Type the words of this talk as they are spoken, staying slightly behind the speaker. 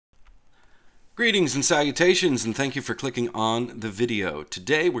Greetings and salutations, and thank you for clicking on the video.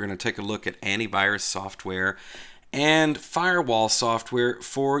 Today we're going to take a look at antivirus software and firewall software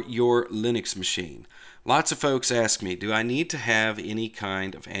for your Linux machine. Lots of folks ask me, do I need to have any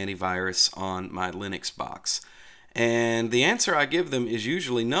kind of antivirus on my Linux box? And the answer I give them is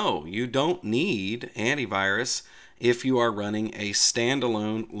usually no. You don't need antivirus if you are running a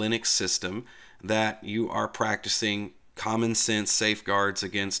standalone Linux system that you are practicing common sense safeguards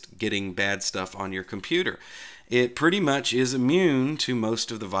against getting bad stuff on your computer. It pretty much is immune to most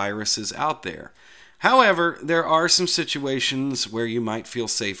of the viruses out there. However, there are some situations where you might feel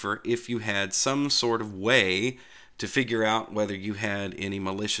safer if you had some sort of way to figure out whether you had any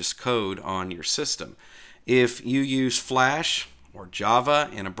malicious code on your system. If you use Flash or Java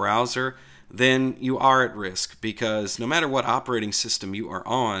in a browser, then you are at risk, because no matter what operating system you are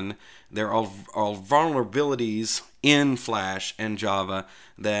on, there are vulnerabilities in Flash and Java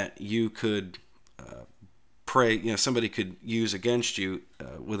that you could somebody could use against you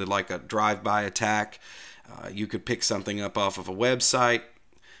with like a drive-by attack. You could pick something up off of a website.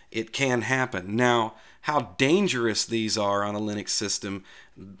 It can happen. Now, how dangerous these are on a Linux system,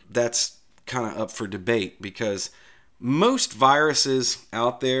 that's kind of up for debate, because most viruses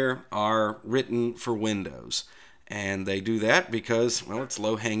out there are written for Windows. And they do that because, well, it's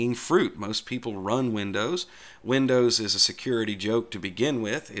low-hanging fruit. Most people run Windows. Windows is a security joke to begin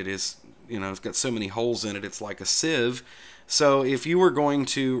with. It is, it's got so many holes in it, it's like a sieve. So if you were going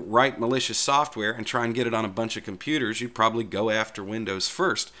to write malicious software and try and get it on a bunch of computers, you'd probably go after Windows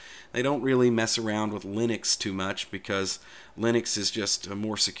first. They don't really mess around with Linux too much because Linux is just a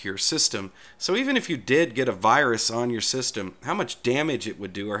more secure system. So even if you did get a virus on your system, how much damage it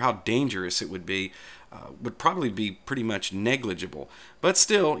would do or how dangerous it would probably be pretty much negligible. But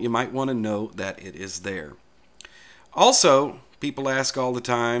still, you might want to know that it is there. Also, people ask all the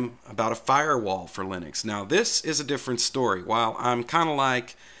time about a firewall for Linux. Now, this is a different story. While I'm kind of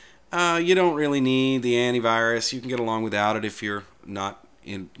like, you don't really need the antivirus, you can get along without it if you're not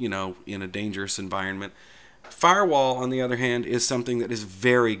in a dangerous environment. Firewall, on the other hand, is something that is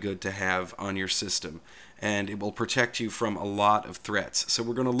very good to have on your system, and it will protect you from a lot of threats. So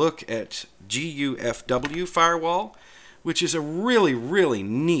we're going to look at GUFW Firewall, which is a really, really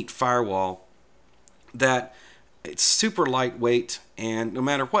neat firewall that it's super lightweight, and no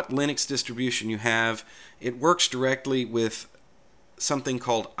matter what Linux distribution you have, it works directly with something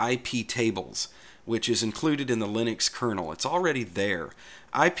called IP tables, which is included in the Linux kernel. It's already there.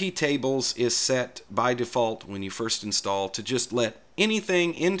 IP tables is set by default when you first install to just let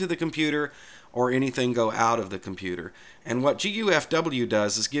anything into the computer or anything go out of the computer. And what GUFW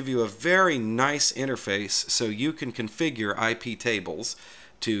does is give you a very nice interface so you can configure IP tables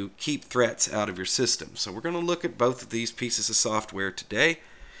to keep threats out of your system. So we're going to look at both of these pieces of software today.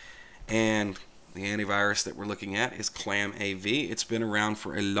 And the antivirus that we're looking at is ClamAV. It's been around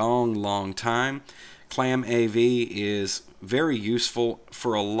for a long, long time. ClamAV is very useful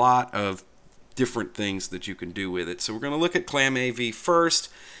for a lot of different things that you can do with it. So we're going to look at ClamAV first,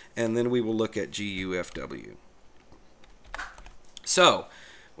 and then we will look at GUFW. So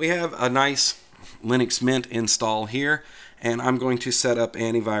we have a nice Linux Mint install here, and I'm going to set up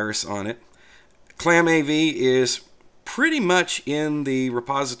antivirus on it. ClamAV is pretty much in the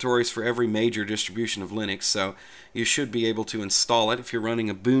repositories for every major distribution of Linux, so you should be able to install it. If you're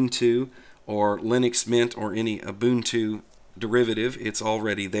running Ubuntu or Linux Mint or any Ubuntu derivative, it's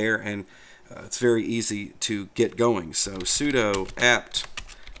already there, and it's very easy to get going. So sudo apt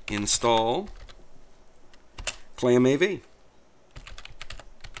install ClamAV.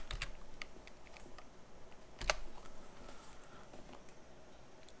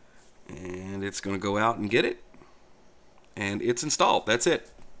 And it's going to go out and get it. And it's installed. That's it.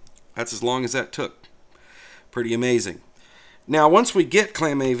 That's as long as that took. Pretty amazing. Now, once we get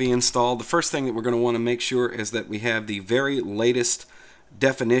ClamAV installed, the first thing that we're going to want to make sure is that we have the very latest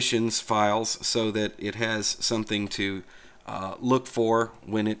definitions files so that it has something to look for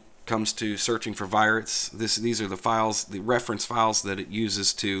when it comes to searching for viruses. These are the files, the reference files that it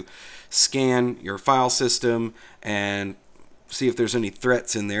uses to scan your file system and see if there's any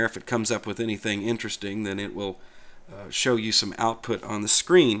threats in there. If it comes up with anything interesting, then it will show you some output on the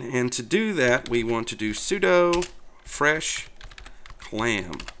screen. And to do that, we want to do sudo fresh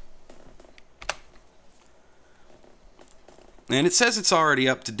clam. And it says it's already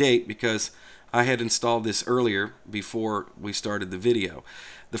up to date because I had installed this earlier before we started the video.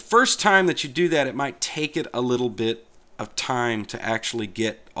 The first time that you do that, it might take it a little bit of time to actually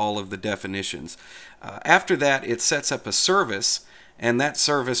get all of the definitions. After that, it sets up a service, and that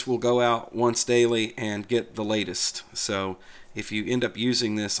service will go out once daily and get the latest. So if you end up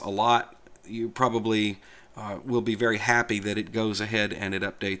using this a lot, you probably will be very happy that it goes ahead and it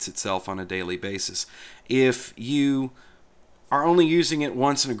updates itself on a daily basis. If you are only using it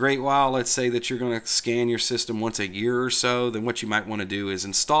once in a great while, let's say that you're going to scan your system once a year or so, then what you might want to do is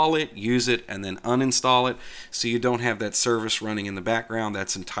install it, use it, and then uninstall it so you don't have that service running in the background.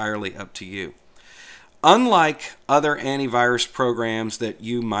 That's entirely up to you. Unlike other antivirus programs that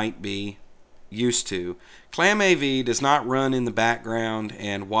you might be used to, ClamAV does not run in the background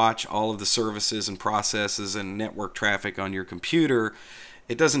and watch all of the services and processes and network traffic on your computer.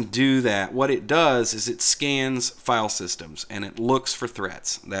 It doesn't do that. What it does is it scans file systems and it looks for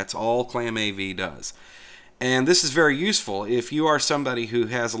threats. That's all ClamAV does. And this is very useful. If you are somebody who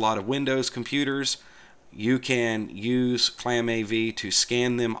has a lot of Windows computers, you can use ClamAV to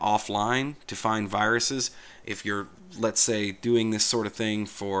scan them offline to find viruses. If you're, let's say, doing this sort of thing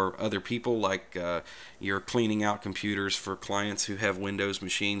for other people, like you're cleaning out computers for clients who have Windows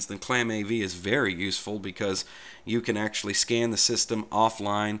machines, then ClamAV is very useful because you can actually scan the system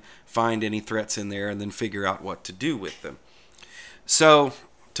offline, find any threats in there, and then figure out what to do with them. So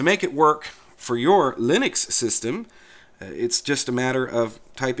to make it work for your Linux system, it's just a matter of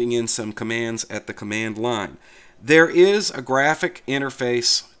typing in some commands at the command line. There is a graphic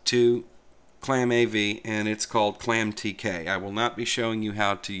interface to ClamAV, and it's called ClamTK. I will not be showing you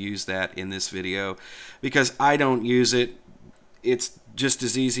how to use that in this video because I don't use it. It's just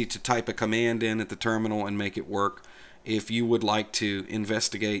as easy to type a command in at the terminal and make it work. If you would like to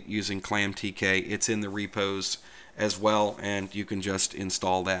investigate using ClamTK, it's in the repos as well, and you can just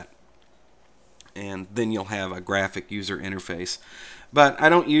install that. And then you'll have a graphic user interface. But I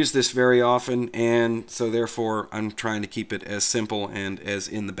don't use this very often, and so therefore I'm trying to keep it as simple and as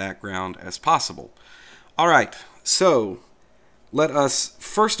in the background as possible. Alright, so let us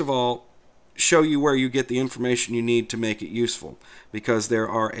first of all show you where you get the information you need to make it useful, because there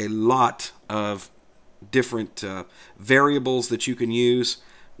are a lot of different variables that you can use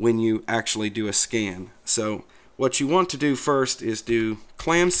when you actually do a scan. So what you want to do first is do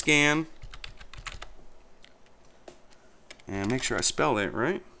clamscan. And make sure I spell that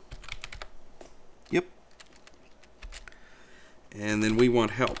right. Yep. And then we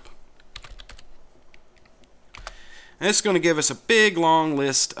want help. And it's going to give us a big long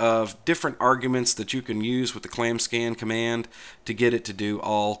list of different arguments that you can use with the clamscan command to get it to do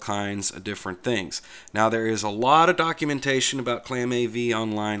all kinds of different things. Now there is a lot of documentation about ClamAV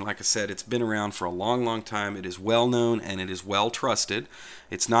online. Like I said, it's been around for a long time. It is well known and it is well trusted.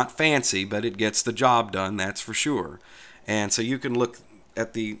 It's not fancy, but it gets the job done, that's for sure. And so you can look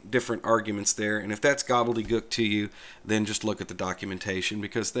at the different arguments there, and if that's gobbledygook to you, then just look at the documentation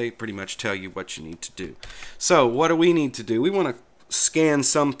because they pretty much tell you what you need to do. So what do we need to do? We want to scan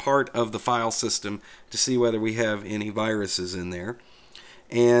some part of the file system to see whether we have any viruses in there.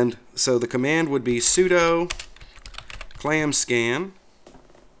 And so the command would be sudo clamscan.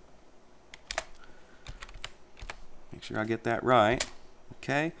 Make sure I get that right.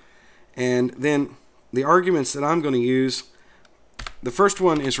 Okay. And then the arguments that I'm going to use, the first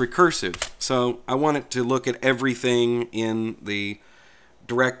one is recursive. So I want it to look at everything in the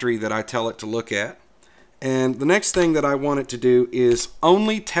directory that I tell it to look at. And the next thing that I want it to do is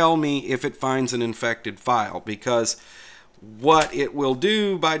only tell me if it finds an infected file, because what it will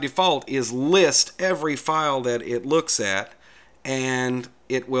do by default is list every file that it looks at, and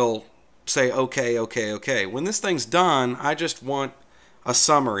it will say okay, okay, okay. When this thing's done, I just want a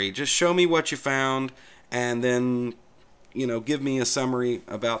summary. Just show me what you found, and then, you know, give me a summary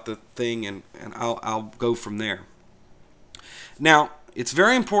about the thing, and I'll go from there. Now, it's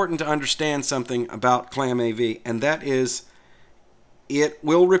very important to understand something about ClamAV, and that is it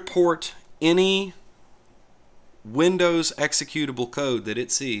will report any Windows executable code that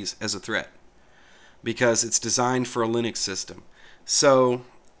it sees as a threat because it's designed for a Linux system. So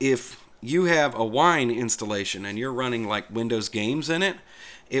if you have a Wine installation and you're running like Windows games in it,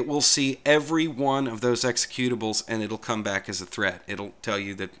 it will see every one of those executables and it'll come back as a threat. It'll tell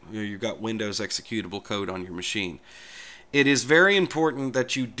you that you've got Windows executable code on your machine. It is very important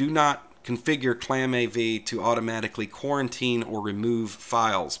that you do not configure ClamAV to automatically quarantine or remove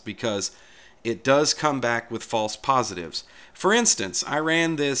files, because it does come back with false positives. For instance, I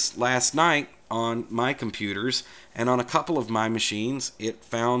ran this last night on my computers, and on a couple of my machines it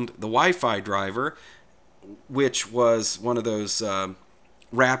found the Wi-Fi driver, which was one of those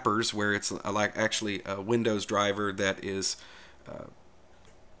wrappers where it's like actually a Windows driver that is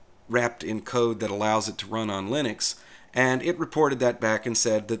wrapped in code that allows it to run on Linux, and it reported that back and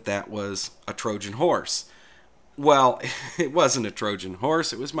said that that was a Trojan horse. Well, it wasn't a Trojan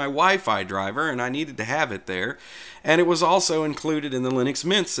horse. It was my Wi-Fi driver, and I needed to have it there. And it was also included in the Linux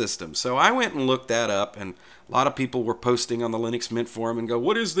Mint system. So I went and looked that up, and a lot of people were posting on the Linux Mint forum and go,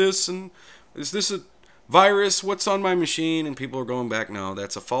 "What is this? And is this a virus? What's on my machine?" And people are going back, "No,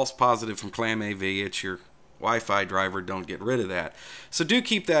 that's a false positive from ClamAV. It's your Wi-Fi driver. Don't get rid of that." So do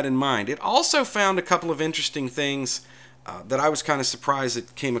keep that in mind. It also found a couple of interesting things that I was kind of surprised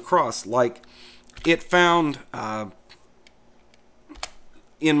it came across. Like, it found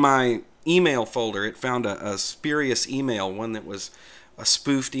in my email folder, it found a spurious email, one that was a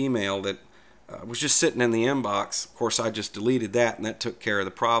spoofed email that was just sitting in the inbox. Of course, I just deleted that, and that took care of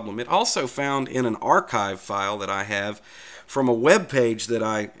the problem. It also found in an archive file that I have from a web page that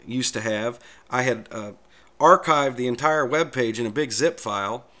I used to have. I had archived the entire web page in a big zip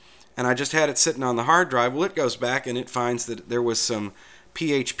file, and I just had it sitting on the hard drive. Well, it goes back and it finds that there was some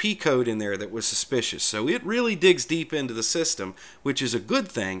PHP code in there that was suspicious. So it really digs deep into the system, which is a good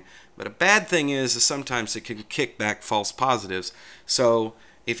thing. But a bad thing is sometimes it can kick back false positives. So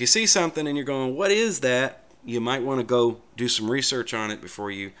if you see something and you're going, "What is that?" you might want to go do some research on it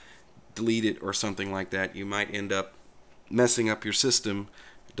before you delete it or something like that. You might end up messing up your system.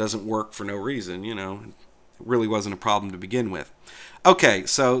 It doesn't work for no reason, you know. It really wasn't a problem to begin with. Okay,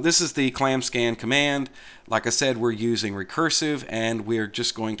 so this is the ClamScan command. Like I said, we're using recursive, and we're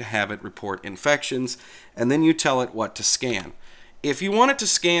just going to have it report infections, and then you tell it what to scan. If you want it to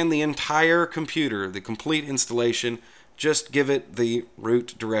scan the entire computer, the complete installation, just give it the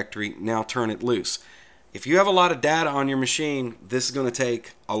root directory. Now turn it loose. If you have a lot of data on your machine, this is going to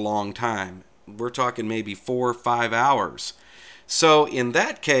take a long time. We're talking maybe 4 or 5 hours. So in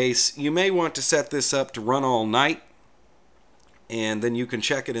that case, you may want to set this up to run all night, and then you can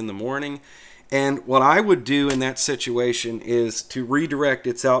check it in the morning. And what I would do in that situation is to redirect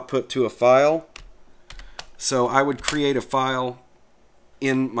its output to a file. So I would create a file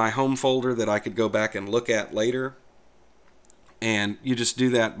in my home folder that I could go back and look at later. And you just do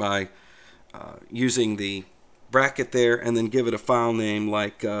that by using the bracket there, and then give it a file name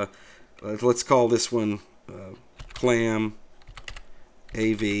like, let's call this one ClamAV.log.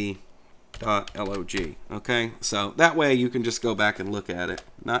 Okay, so that way you can just go back and look at it.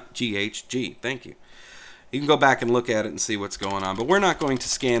 Not GHG, thank you. You can go back and look at it and see what's going on. But we're not going to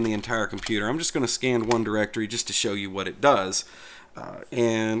scan the entire computer. I'm just going to scan one directory just to show you what it does.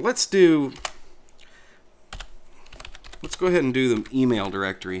 And let's go ahead and do the email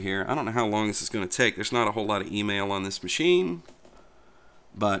directory here. I don't know how long this is going to take. There's not a whole lot of email on this machine,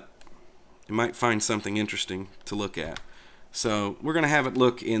 but you might find something interesting to look at. So we're going to have it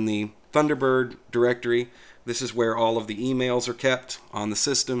look in the Thunderbird directory. This is where all of the emails are kept on the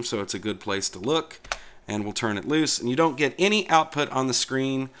system, so it's a good place to look. And we'll turn it loose, and you don't get any output on the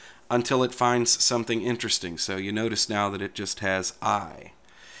screen until it finds something interesting. So you notice now that it just has I.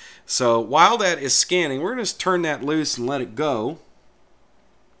 So while that is scanning, we're going to turn that loose and let it go.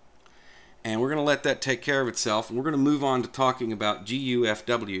 And we're going to let that take care of itself. And we're going to move on to talking about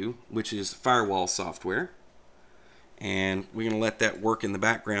GUFW, which is firewall software. And we're going to let that work in the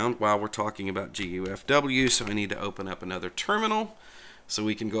background while we're talking about GUFW. So I need to open up another terminal so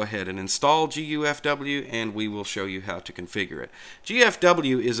we can go ahead and install GUFW, and we will show you how to configure it.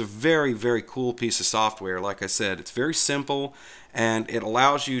 GUFW is a very, very cool piece of software. Like I said, it's very simple, and it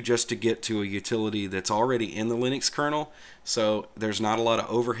allows you just to get to a utility that's already in the Linux kernel. So there's not a lot of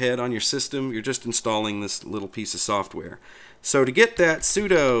overhead on your system. You're just installing this little piece of software. So to get that,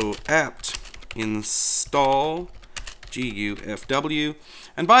 sudo apt install GUFW.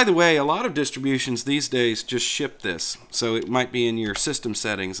 And by the way, a lot of distributions these days just ship this. So it might be in your system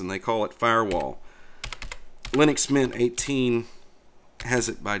settings and they call it Firewall. Linux Mint 18 has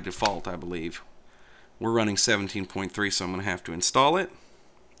it by default, I believe. We're running 17.3, so I'm going to have to install it.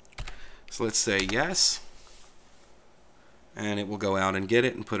 So let's say yes. And it will go out and get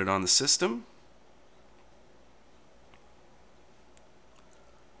it and put it on the system.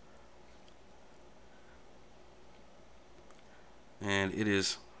 And it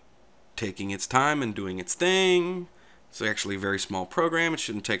is taking its time and doing its thing. It's actually a very small program. It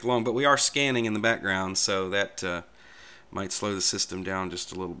shouldn't take long, but we are scanning in the background, so that might slow the system down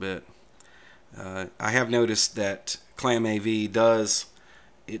just a little bit. I have noticed that ClamAV does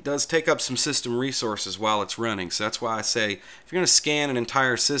take up some system resources while it's running, so that's why I say if you're going to scan an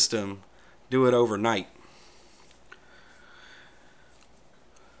entire system, do it overnight.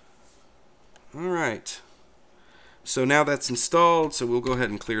 All right. So now that's installed, so we'll go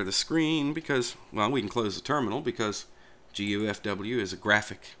ahead and clear the screen because, well, we can close the terminal because GUFW is a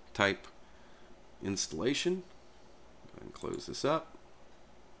graphic type installation. Go ahead and close this up.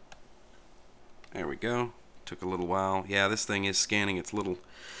 There we go. Took a little while. Yeah, this thing is scanning its little...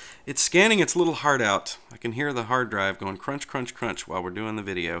 It's scanning its little heart out. I can hear the hard drive going crunch, crunch, crunch while we're doing the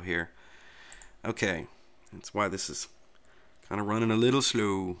video here. Okay, that's why this is kind of running a little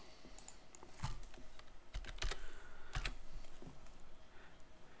slow.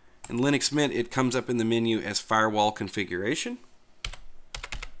 In Linux Mint, it comes up in the menu as Firewall Configuration.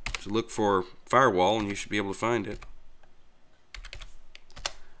 So look for Firewall and you should be able to find it.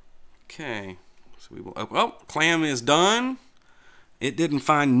 Okay, so we will open. Oh, Clam is done. It didn't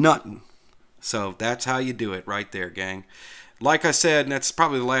find nothing. So that's how you do it right there, gang. Like I said, and that's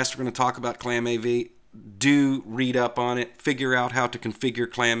probably the last we're going to talk about ClamAV, do read up on it. Figure out how to configure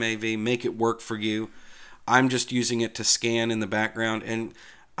ClamAV. Make it work for you. I'm just using it to scan in the background. And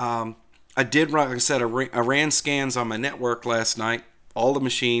I did run, like I said, I ran scans on my network last night. All the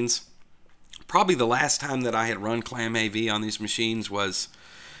machines. Probably the last time that I had run ClamAV on these machines was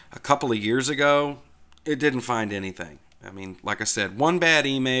a couple of years ago. It didn't find anything. I mean, like I said, one bad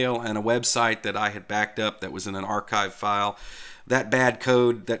email and a website that I had backed up that was in an archive file. That bad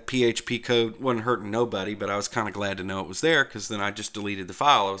code, that PHP code, wasn't hurting nobody, but I was kind of glad to know it was there because then I just deleted the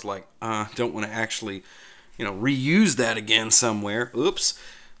file. I was like, don't want to actually, reuse that again somewhere. Oops.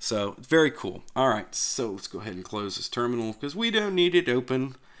 So, very cool. All right, so let's go ahead and close this terminal because we don't need it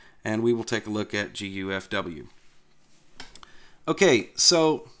open, and we will take a look at GUFW. Okay,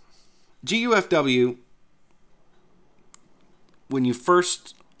 so GUFW, when you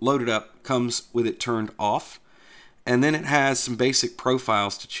first load it up, comes with it turned off, and then it has some basic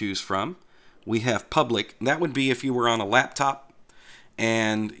profiles to choose from. We have public. That would be if you were on a laptop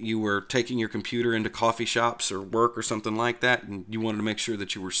and you were taking your computer into coffee shops or work or something like that, and you wanted to make sure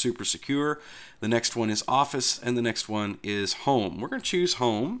that you were super secure. The next one is office, and the next one is home. We're going to choose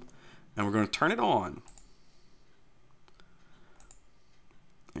home, and we're going to turn it on.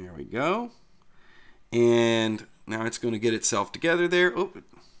 There we go. And now it's going to get itself together there. Oh,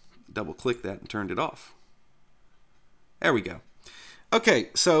 double click that and turned it off. There we go. Okay,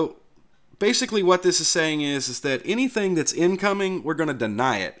 so basically what this is saying is that anything that's incoming, we're going to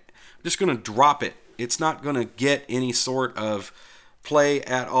deny it. We're just going to drop it. It's not going to get any sort of play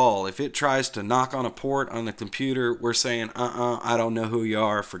at all. If it tries to knock on a port on the computer, we're saying, I don't know who you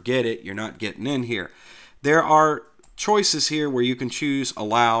are. Forget it. You're not getting in here. There are choices here where you can choose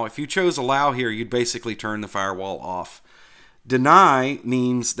allow. If you chose allow here, you'd basically turn the firewall off. Deny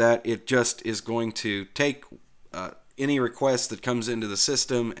means that it just is going to take any request that comes into the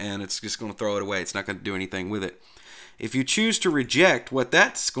system and it's just going to throw it away. It's not going to do anything with it. If you choose to reject, what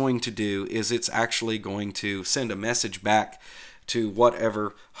that's going to do is it's actually going to send a message back to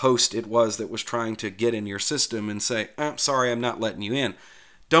whatever host it was that was trying to get in your system and say, I'm sorry, I'm not letting you in.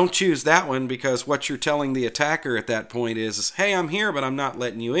 Don't choose that one, because what you're telling the attacker at that point is, hey, I'm here, but I'm not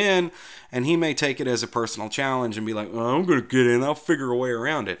letting you in. And he may take it as a personal challenge and be like, oh, I'm going to get in. I'll figure a way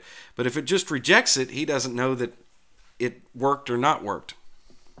around it. But if it just rejects it, he doesn't know that it worked or not worked.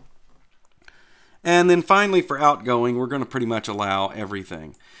 And then finally, for outgoing, we're going to pretty much allow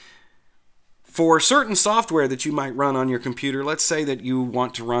everything. For certain software that you might run on your computer, let's say that you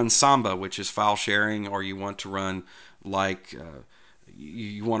want to run Samba, which is file sharing, or you want to run like...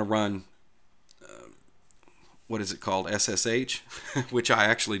 you want to run, what is it called, SSH, which I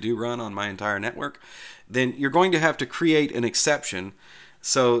actually do run on my entire network, then you're going to have to create an exception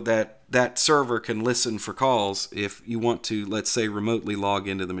so that that server can listen for calls if you want to, let's say, remotely log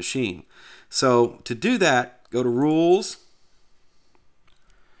into the machine. So to do that, go to Rules.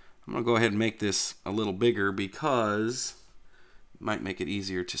 I'm going to go ahead and make this a little bigger because it might make it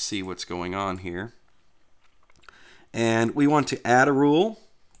easier to see what's going on here. And we want to add a rule.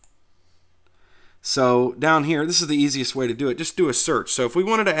 So down here, this is the easiest way to do it. Just do a search. So if we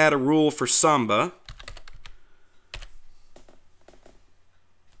wanted to add a rule for Samba,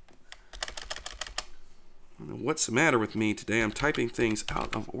 I don't know what's the matter with me today. I'm typing things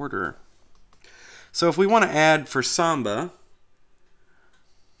out of order. So if we want to add for Samba,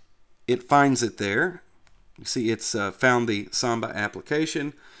 it finds it there. You see it's found the Samba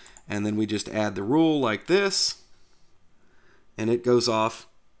application, and then we just add the rule like this. And it goes off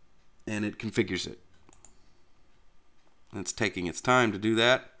and it configures it. And it's taking its time to do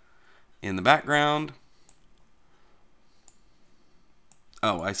that in the background.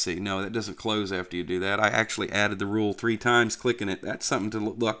 Oh, I see. No, that doesn't close after you do that. I actually added the rule 3 times clicking it. That's something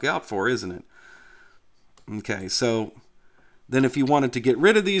to look out for, isn't it? Okay, so then if you wanted to get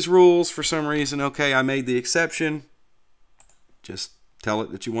rid of these rules for some reason, okay, I made the exception. Just tell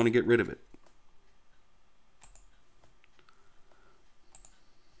it that you want to get rid of it.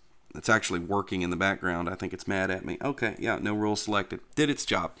 It's actually working in the background. I think it's mad at me. Okay, yeah, no rule selected. Did its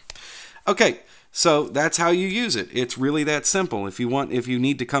job. Okay, so that's how you use it. It's really that simple. If you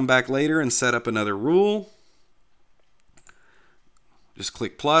need to come back later and set up another rule, just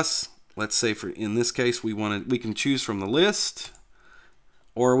click plus. Let's say in this case we can choose from the list,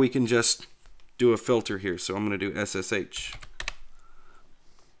 or we can just do a filter here. So I'm going to do SSH.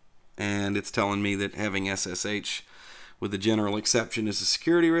 And it's telling me that having SSH with the general exception is a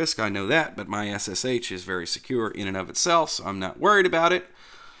security risk. I know that, but my SSH is very secure in and of itself, so I'm not worried about it.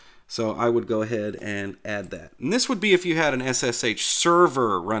 So I would go ahead and add that. And this would be if you had an SSH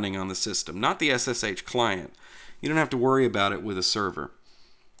server running on the system, not the SSH client. You don't have to worry about it with a server.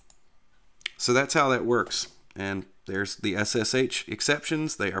 So that's how that works. And there's the SSH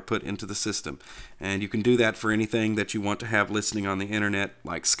exceptions. They are put into the system. And you can do that for anything that you want to have listening on the internet,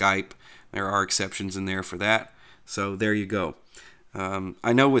 like Skype. There are exceptions in there for that. So there you go.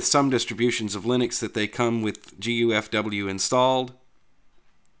 I know with some distributions of Linux that they come with GUFW installed.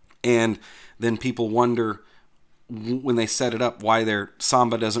 And then people wonder when they set it up why their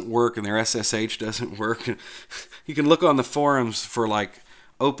Samba doesn't work and their SSH doesn't work. You can look on the forums for like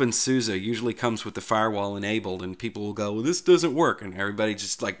OpenSUSE usually comes with the firewall enabled, and people will go, well, this doesn't work, and everybody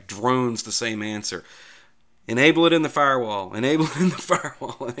just like drones the same answer. Enable it in the firewall, enable it in the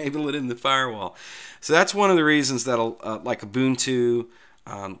firewall, enable it in the firewall. So that's one of the reasons that like Ubuntu,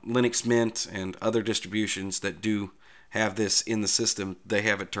 Linux Mint, and other distributions that do have this in the system, they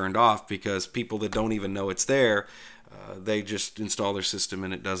have it turned off, because people that don't even know it's there, they just install their system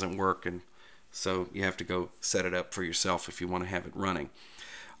and it doesn't work, and so you have to go set it up for yourself if you want to have it running.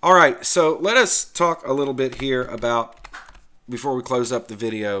 All right, so let us talk a little bit here about, before we close up the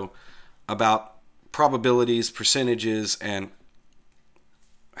video, about probabilities, percentages, and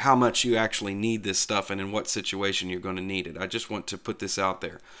how much you actually need this stuff and in what situation you're going to need it. I just want to put this out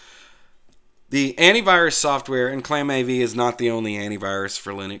there. The antivirus software, and ClamAV is not the only antivirus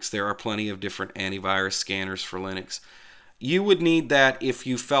for Linux. There are plenty of different antivirus scanners for Linux. You would need that if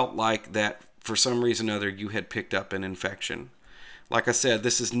you felt like that for some reason or other you had picked up an infection. Like I said,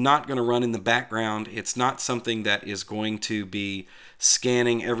 this is not going to run in the background. It's not something that is going to be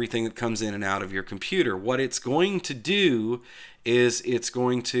scanning everything that comes in and out of your computer. What it's going to do is it's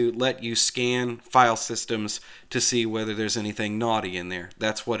going to let you scan file systems to see whether there's anything naughty in there.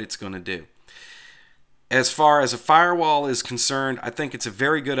 That's what it's going to do. As far as a firewall is concerned, I think it's a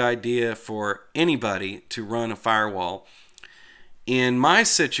very good idea for anybody to run a firewall. In my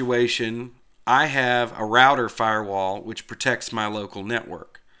situation, I have a router firewall which protects my local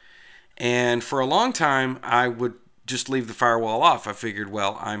network. And for a long time, I would just leave the firewall off. I figured,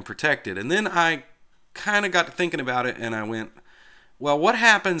 well, I'm protected. And then I kind of got to thinking about it, and I went, well, what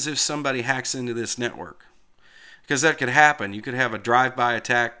happens if somebody hacks into this network? Because that could happen. You could have a drive-by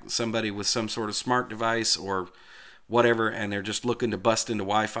attack, somebody with some sort of smart device or whatever, and they're just looking to bust into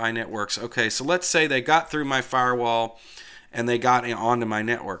Wi-Fi networks. Okay, so let's say they got through my firewall and they got onto my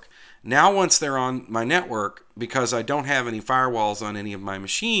network. Now once they're on my network, because I don't have any firewalls on any of my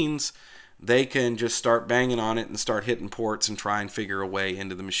machines, they can just start banging on it and start hitting ports and try and figure a way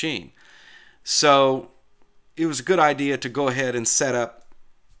into the machine. So it was a good idea to go ahead and set up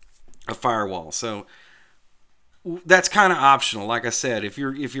a firewall. So that's kind of optional. Like I said, if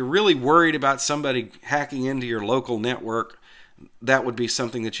you're really worried about somebody hacking into your local network, that would be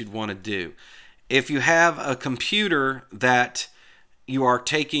something that you'd want to do. If you have a computer that you are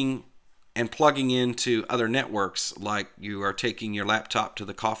taking and plugging into other networks, like you are taking your laptop to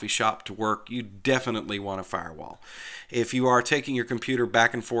the coffee shop to work, you definitely want a firewall. If you are taking your computer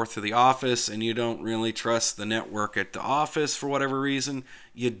back and forth to the office and you don't really trust the network at the office for whatever reason,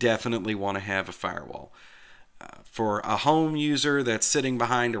 you definitely want to have a firewall. For a home user that's sitting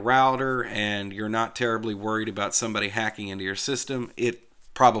behind a router and you're not terribly worried about somebody hacking into your system, it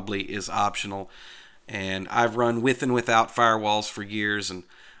probably is optional. And I've run with and without firewalls for years, and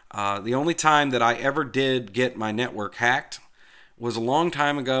the only time that I ever did get my network hacked was a long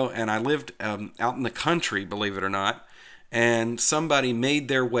time ago, and I lived out in the country, believe it or not, and somebody made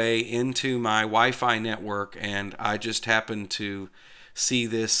their way into my Wi-Fi network, and I just happened to see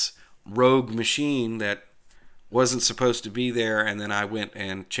this rogue machine that wasn't supposed to be there, and then I went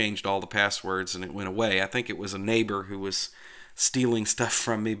and changed all the passwords and it went away. I think it was a neighbor who was stealing stuff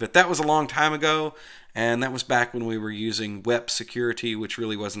from me, but that was a long time ago, and that was back when we were using web security, which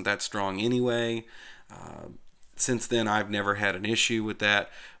really wasn't that strong anyway. Since then, I've never had an issue with that.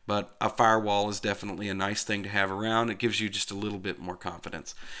 but a firewall is definitely a nice thing to have around. It gives you just a little bit more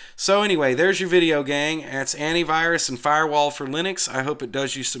confidence. So anyway, there's your video, gang. It's antivirus and firewall for Linux. I hope it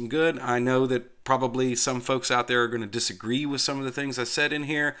does you some good. I know that probably some folks out there are going to disagree with some of the things I said in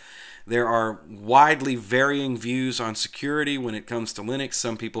here. There are widely varying views on security when it comes to Linux.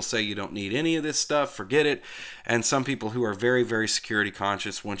 Some people say you don't need any of this stuff, forget it. And some people who are very, very security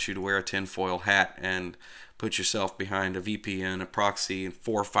conscious want you to wear a tinfoil hat and put yourself behind a VPN, a proxy, and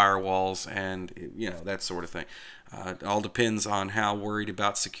 4 firewalls, and that sort of thing. It all depends on how worried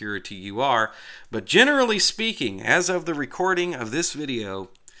about security you are. But generally speaking, as of the recording of this video,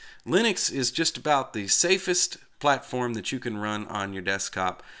 Linux is just about the safest platform that you can run on your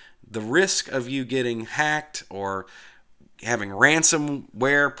desktop. The risk of you getting hacked or having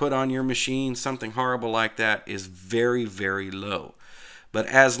ransomware put on your machine, something horrible like that, is very, very low. But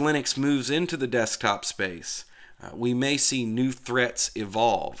as Linux moves into the desktop space, we may see new threats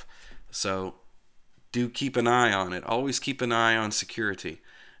evolve. So do keep an eye on it. Always keep an eye on security.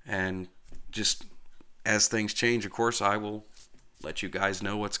 And just as things change, of course, I will let you guys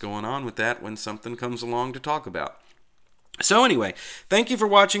know what's going on with that when something comes along to talk about. So anyway, thank you for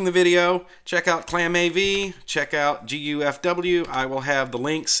watching the video. Check out ClamAV, check out GUFW. I will have the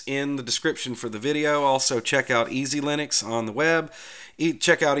links in the description for the video. Also check out Easy Linux on the web.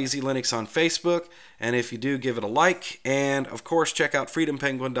 Check out Easy Linux on Facebook. And if you do, give it a like. And of course, check out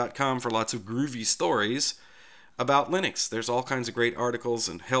freedompenguin.com for lots of groovy stories about Linux. There's all kinds of great articles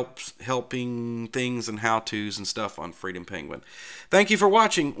and helping things and how-tos and stuff on Freedom Penguin. Thank you for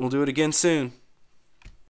watching. We'll do it again soon.